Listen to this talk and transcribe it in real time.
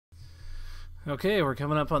Okay, we're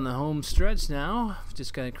coming up on the home stretch now.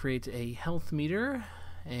 Just got to create a health meter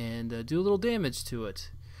and do a little damage to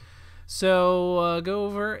it. So go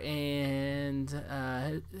over and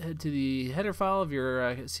head to the header file of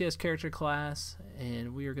your CS character class,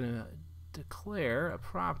 and we are going to declare a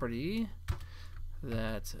property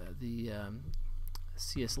that the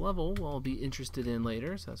CS level will be interested in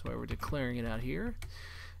later. So that's why we're declaring it out here.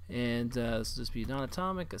 And this will just be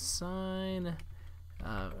non-atomic assign.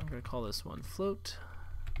 I'm going to call this one float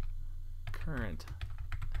current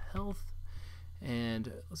health,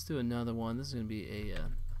 and let's do another one. This is going to be a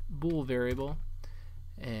bool variable,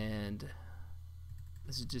 and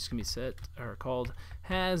this is just going to be set or called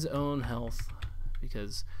has own health,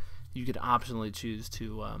 because you could optionally choose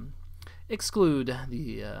to exclude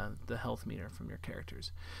the health meter from your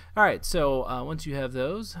characters. All right, so once you have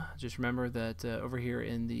those, just remember that over here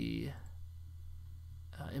in the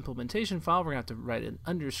implementation file, we're going to have to write an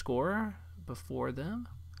underscore before them,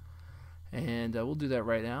 and we'll do that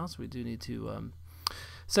right now. So we do need to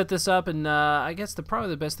set this up, and I guess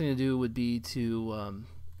probably the best thing to do would be to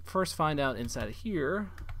first find out inside of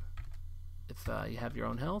here if you have your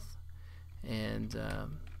own health, and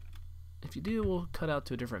if you do, we'll cut out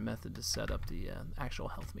to a different method to set up the actual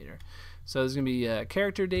health meter. So there's going to be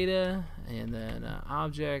character data, and then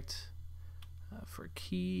object for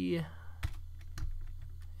key,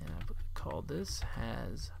 and I called this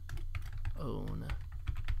has own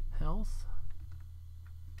health.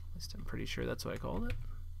 At least I'm pretty sure that's what I called it.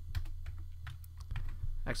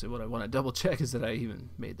 Actually, what I want to double check is that I even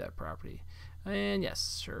made that property. And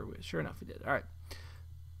yes, sure enough we did. All right.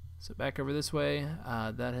 So back over this way,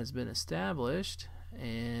 that has been established,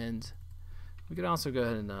 and we could also go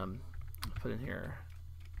ahead and put in here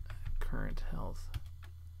current health.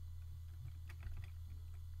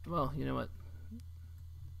 Well, you know what?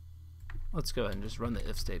 Let's go ahead and just run the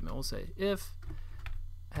if statement. We'll say if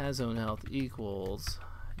has own health equals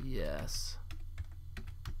yes,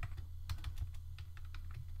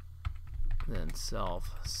 then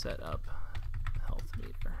self set up health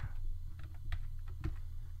meter.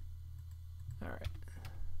 All right,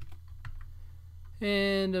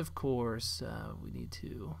 and of course we need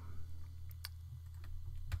to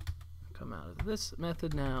come out of this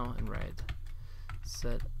method now and write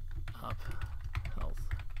set up health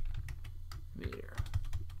meter.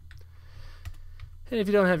 And if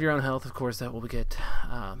you don't have your own health, of course, that will get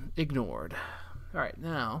ignored. All right,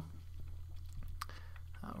 now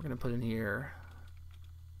we're going to put in here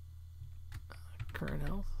current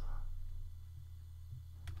health.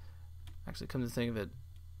 Actually, come to think of it,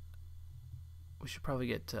 we should probably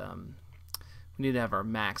get, we need to have our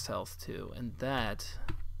max health too, and that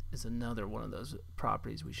is another one of those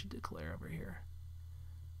properties we should declare over here.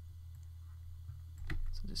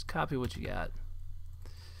 So just copy what you got.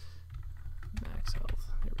 Max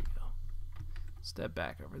health. There we go. Step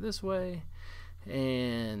back over this way,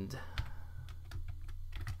 and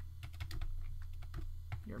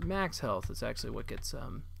your max health is actually what gets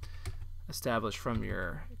established from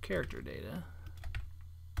your character data.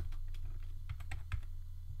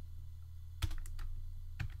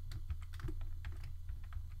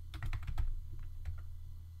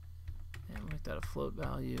 And make that a float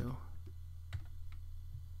value.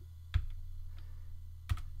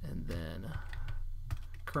 And then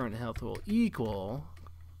current health will equal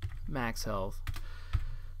max health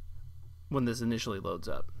when this initially loads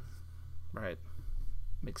up, right?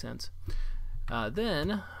 Makes sense.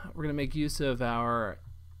 Then we're going to make use of our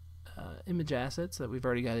image assets that we've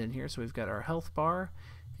already got in here. So we've got our health bar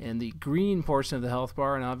and the green portion of the health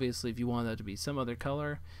bar, and obviously if you want that to be some other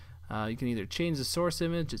color, you can either change the source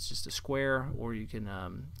image, it's just a square, or you can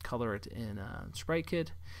color it in Sprite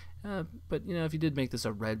Kit. But you know, if you did make this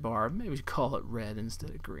a red bar, maybe call it red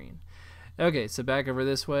instead of green. Okay, so back over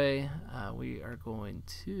this way, we are going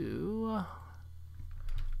to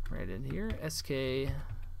write in here SKSpriteNode.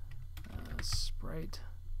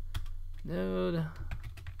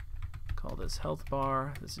 Call this health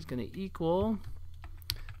bar. This is going to equal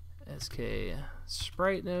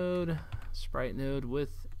SKSpriteNode, sprite node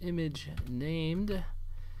with image named.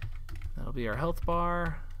 That'll be our health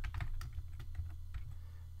bar.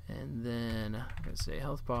 And then I'm going to say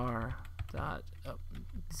health bar dot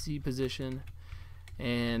Z position,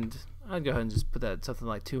 and I'd go ahead and just put that at something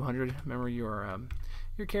like 200. Remember, your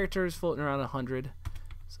character is floating around 100,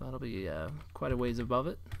 so that'll be quite a ways above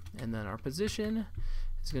it. And then our position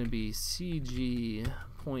is going to be CG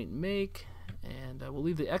point make, and we'll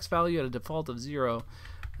leave the X value at a default of 0,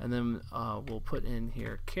 and then we'll put in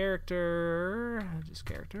here character, just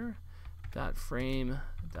character dot frame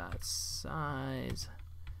dot size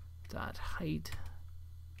dot height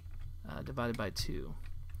divided by 2.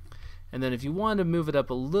 And then if you wanted to move it up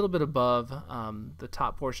a little bit above the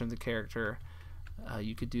top portion of the character,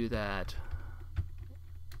 you could do that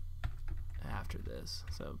after this.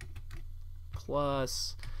 So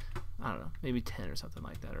plus, I don't know, maybe 10 or something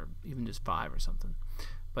like that, or even just 5 or something.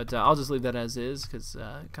 But I'll just leave that as is because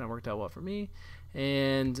it kind of worked out well for me.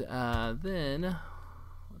 And then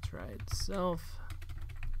let's write self,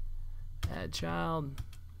 add child,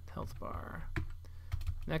 health bar.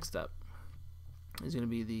 Next up is going to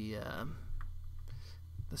be the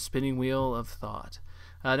spinning wheel of thought.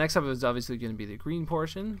 Next up is obviously going to be the green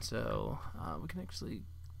portion, so we can actually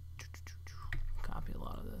copy a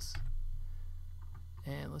lot of this.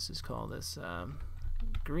 And let's just call this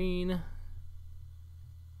green.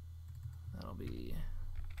 That'll be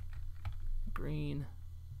green.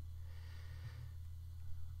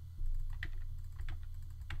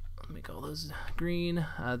 Let me call those green.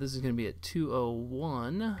 This is going to be at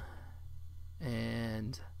 201,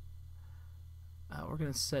 and we're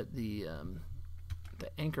going to set the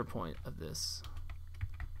anchor point of this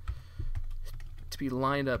to be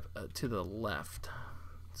lined up to the left.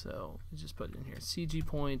 So we just put it in here. CG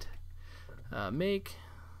point make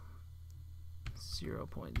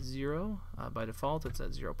 0.0. By default, it's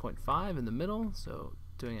at 0.5 in the middle. So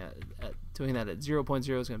doing that at 0.0 is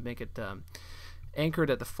going to make it anchored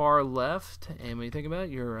at the far left. And when you think about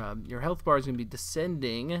it, your health bar is going to be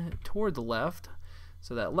descending toward the left.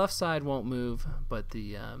 So that left side won't move, but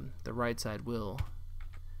the right side will.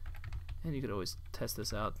 And you could always test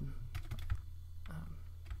this out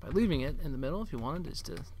by leaving it in the middle if you wanted, just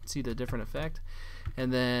to see the different effect.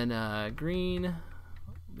 And then green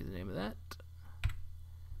will be the name of that.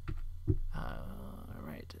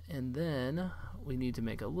 Alright, and then we need to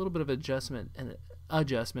make a little bit of adjustment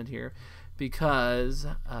here, because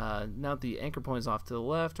now that the anchor point is off to the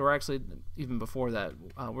left, or actually even before that,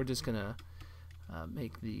 we're just going to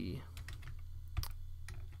make the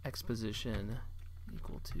x position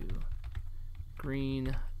equal to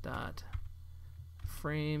green dot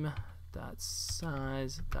frame dot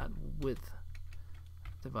size dot width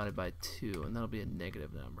divided by 2, and that'll be a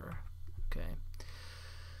negative number. Okay.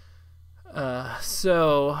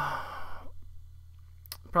 So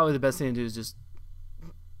probably the best thing to do is just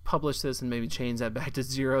publish this and maybe change that back to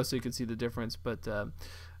 0 so you can see the difference, but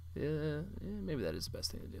yeah, maybe that is the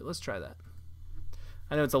best thing to do. Let's try that.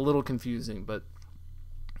 I know it's a little confusing, but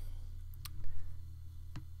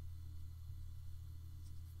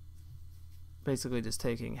basically just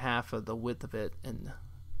taking half of the width of it and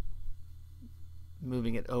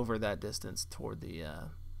moving it over that distance toward the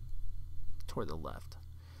left,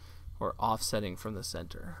 or offsetting from the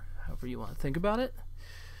center, however you want to think about it.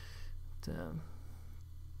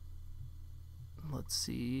 Let's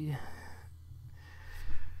see.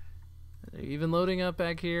 Are you even loading up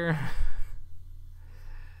back here?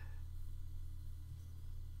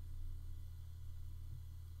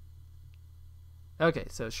 Okay,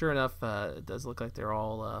 so sure enough, it does look like they're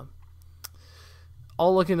all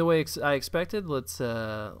looking the way I expected. Let's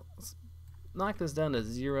knock this down to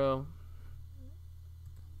 0.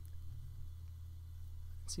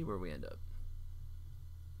 See where we end up.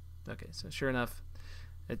 Okay, so sure enough,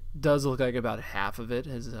 it does look like about half of it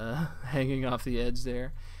is hanging off the edge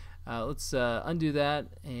there. Let's undo that,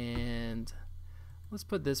 and let's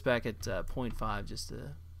put this back at 0.5 just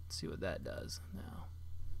to see what that does now.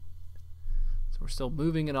 So we're still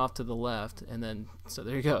moving it off to the left, and then, so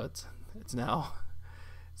there you go, it's now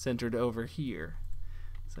centered over here.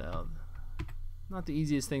 So not the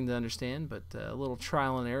easiest thing to understand, but a little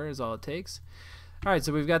trial and error is all it takes. Alright,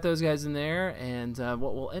 so we've got those guys in there, and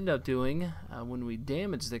what we'll end up doing when we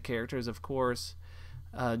damage the character is, of course,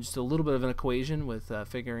 just a little bit of an equation with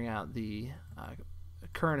figuring out the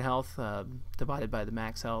current health divided by the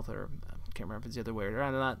max health, or I can't remember if it's the other way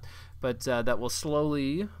around or not, but that will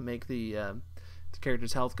slowly make the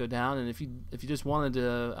character's health go down. And if you just wanted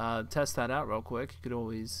to test that out real quick, you could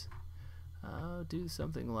always do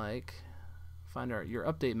something like find your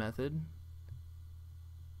update method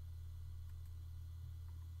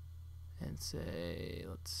and say,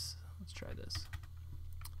 let's try this.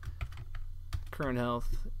 Current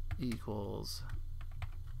health equals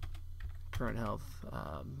current health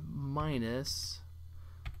minus,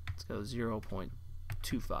 let's go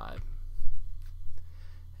 0.25,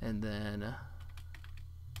 and then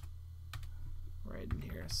right in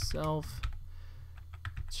here, self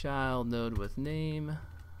child node with name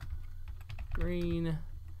green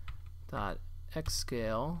dot x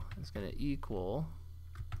scale is going to equal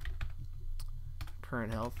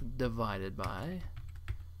current health divided by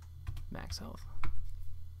max health.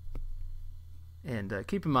 And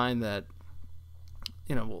keep in mind that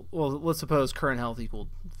well, let's suppose current health equaled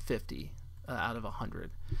 50 out of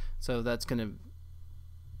 100. So that's going to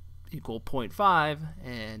equal 0.5,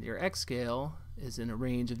 and your X scale is in a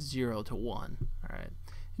range of 0 to 1. All right, and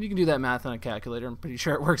you can do that math on a calculator. I'm pretty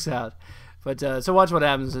sure it works out. But so watch what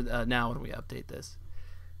happens now when we update this.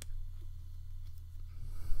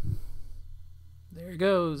 There it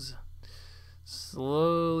goes,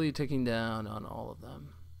 slowly ticking down on all of them.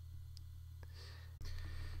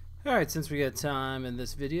 All right, since we got time in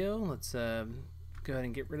this video, let's go ahead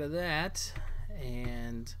and get rid of that.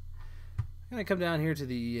 And I'm going to come down here to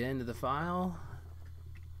the end of the file,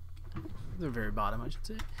 the very bottom, I should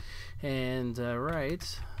say, and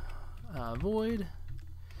write void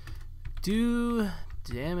do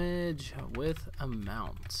damage with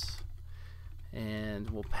amount. And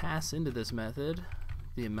we'll pass into this method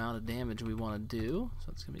the amount of damage we want to do.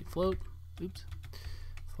 So it's going to be float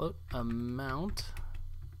amount.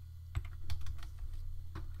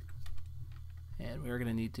 And we're going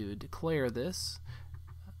to need to declare this.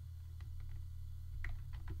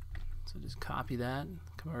 So just copy that,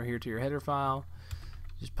 come over here to your header file,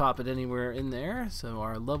 just pop it anywhere in there so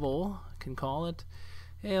our level can call it.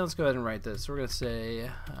 And let's go ahead and write this. We're going to say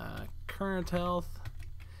current health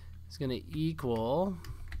is going to equal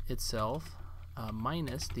itself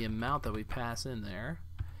minus the amount that we pass in there.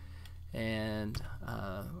 And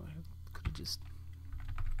could just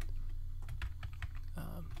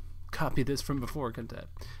copy this from before, couldn't I?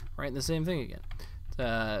 Writing the same thing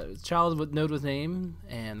again. Child with node with name,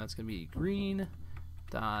 and that's going to be green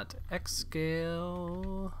dot x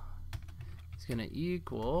scale is going to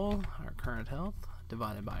equal our current health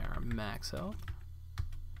divided by our max health.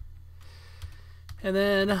 And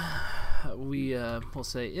then we will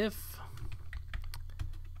say if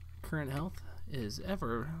current health is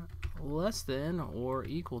ever less than or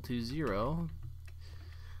equal to 0,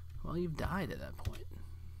 well, you've died at that point.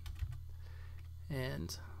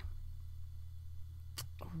 And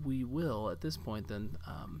we will at this point then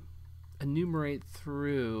enumerate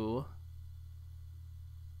through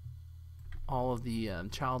all of the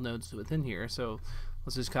child nodes within here. So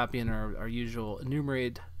let's just copy in our usual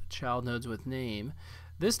enumerate child nodes with name.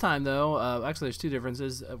 This time though, actually there's two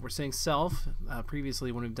differences. We're saying self.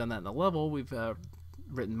 Previously when we've done that in the level, we've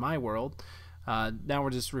written my world. Now we're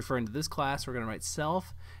just referring to this class. We're going to write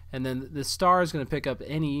self, and then the star is going to pick up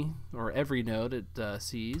any or every node it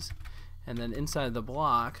sees. And then inside the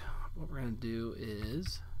block, what we're going to do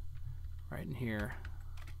is right in here,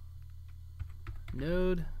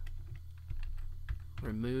 node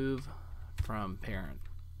remove from parent.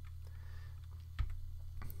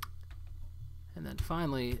 And then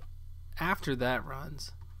finally, after that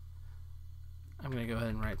runs, I'm going to go ahead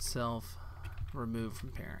and write self remove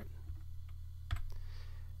from parent.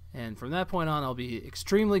 And from that point on, I'll be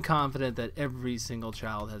extremely confident that every single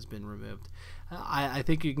child has been removed. I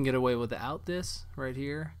think you can get away without this right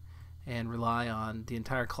here and rely on the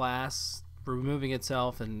entire class removing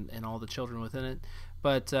itself and all the children within it.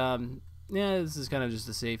 But yeah, this is kind of just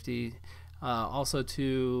a safety. Also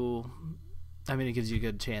I mean, it gives you a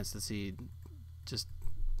good chance to see just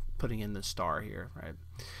putting in the star here, right?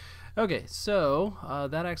 Okay, so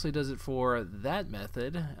that actually does it for that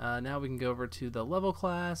method. Now we can go over to the level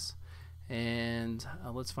class, and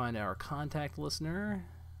let's find our contact listener.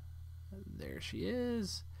 There she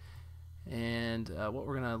is. And what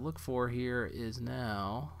we're going to look for here is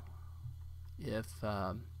now if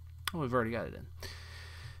we've already got it in.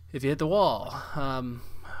 If you hit the wall,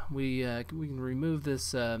 we can remove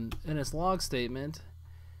this NSLog statement,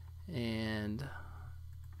 and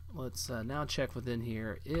let's now check within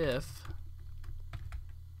here if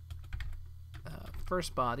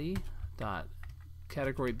first body dot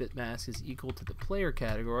category bitmask is equal to the player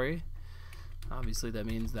category. Obviously that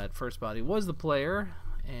means that first body was the player,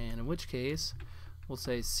 and in which case we'll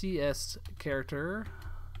say CS character.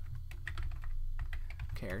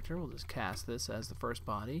 We'll just cast this as the first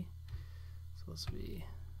body. So this will be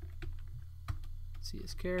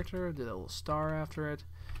CS character, do that little star after it.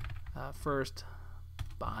 First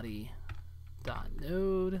body dot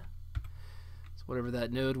node. So whatever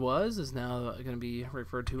that node was is now going to be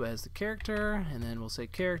referred to as the character, and then we'll say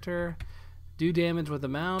character do damage with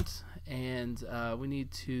amount, and we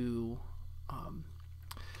need to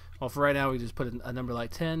well, for right now we just put a number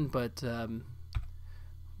like 10, but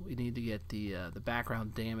we need to get the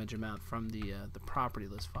background damage amount from the property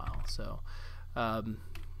list file. So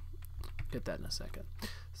get that in a second.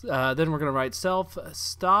 Then we're going to write self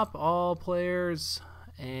stop all players,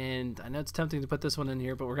 and I know it's tempting to put this one in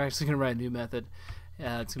here, but we're actually going to write a new method. It's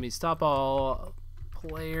going to be stop all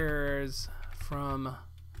players from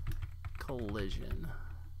collision.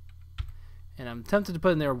 And I'm tempted to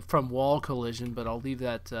put in there from wall collision, but I'll leave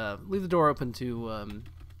that leave the door open to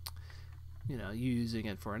you know, using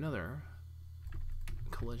it for another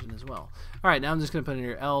collision as well. All right, now I'm just going to put in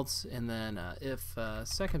here else, and then if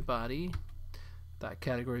second body dot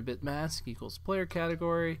category bit mask equals player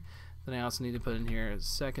category, then I also need to put in here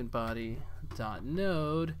second body dot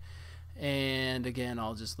node, and again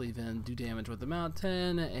I'll just leave in do damage with amount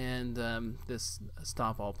 10, and this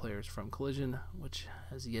stop all players from collision, which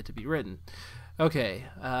has yet to be written. Okay,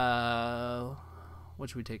 what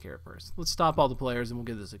should we take care of first? Let's stop all the players, and we'll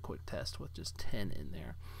give this a quick test with just 10 in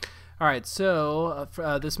there. Alright, so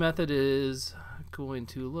this method is going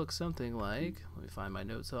to look something like, let me find my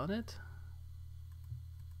notes on it.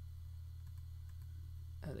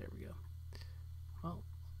 There we go. Well,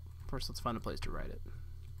 first let's find a place to write it.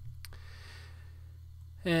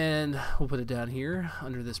 And we'll put it down here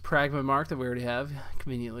under this pragma mark that we already have,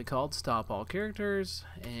 conveniently called stop all characters,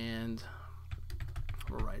 and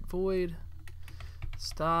we'll write void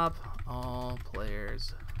stop all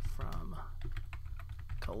players from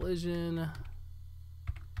collision.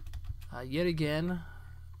 Yet again,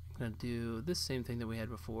 I'm going to do this same thing that we had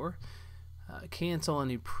before. Cancel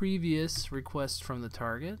any previous requests from the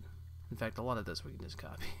target. In fact, a lot of this we can just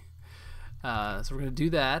copy. So we're going to do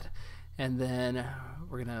that, and then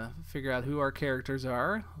we're going to figure out who our characters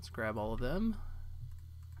are. Let's grab all of them.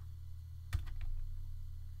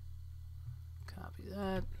 Copy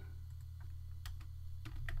that.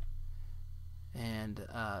 And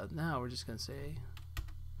now we're just going to say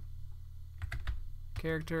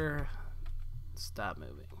character stop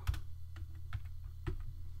moving.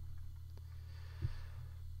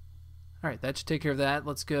 Alright, that should take care of that.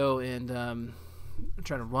 Let's go and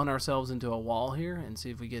try to run ourselves into a wall here and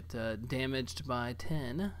see if we get damaged by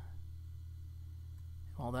 10.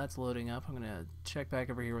 While that's loading up, I'm going to check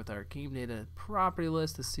back over here with our game data property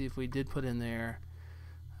list to see if we did put in there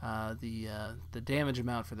the damage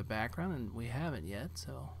amount for the background, and we haven't yet,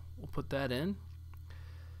 so we'll put that in.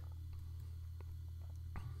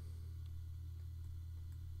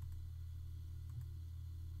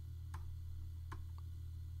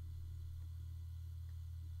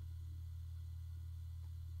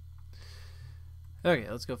 Okay,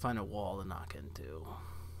 let's go find a wall to knock into.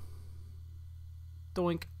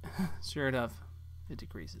 Doink. Sure enough, it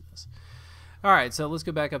decreases this. Alright, so let's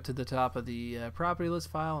go back up to the top of the property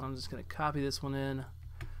list file, and I'm just going to copy this one in.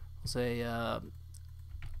 We'll say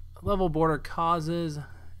level border causes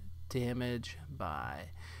damage by,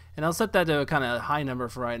 and I'll set that to a kind of high number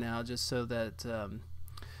for right now, just so that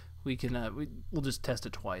we can we'll just test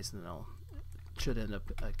it twice, and then it should end up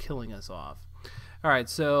killing us off. Alright,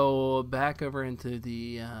 so back over into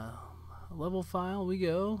the level file we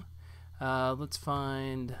go. Let's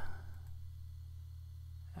find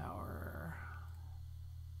our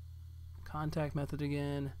contact method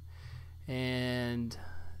again, and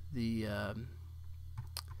the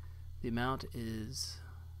amount is,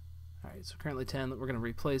 alright, so currently 10. We're going to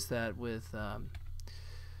replace that with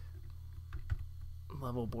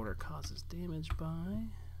level border causes damage by.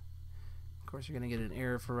 Of course, you're going to get an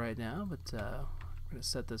error for right now, but we're going to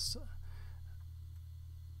set this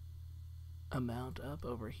amount up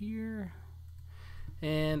over here,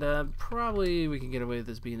 and probably we can get away with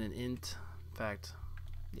this being an int. In fact,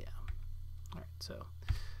 yeah. Alright, so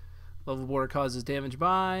level border causes damage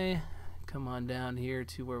by. Come on down here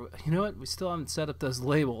to where you know what? We still haven't set up those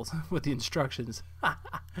labels with the instructions.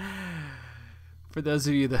 For those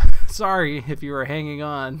of you that, sorry if you were hanging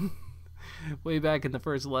on way back in the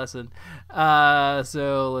first lesson.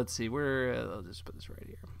 So let's see, I'll just put this right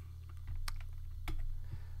here,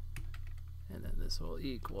 and then this will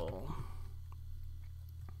equal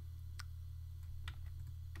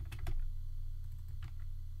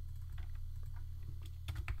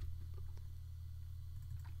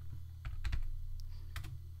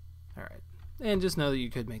alright, and just know that you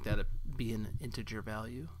could make that be an integer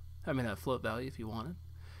value, I mean a float value if you wanted.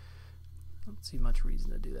 I don't see much reason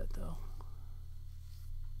to do that though.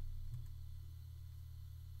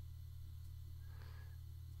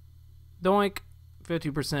 Doink,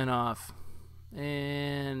 50% off,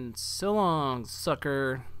 and so long,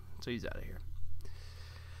 sucker. So he's out of here.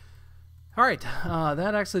 Alright,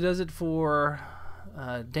 that actually does it for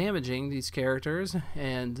damaging these characters,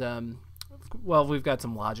 and well, we've got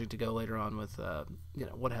some logic to go later on with you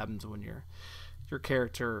know, what happens when your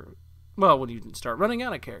character, well, when you start running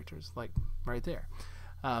out of characters, like right there.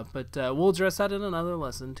 But we'll address that in another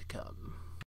lesson to come.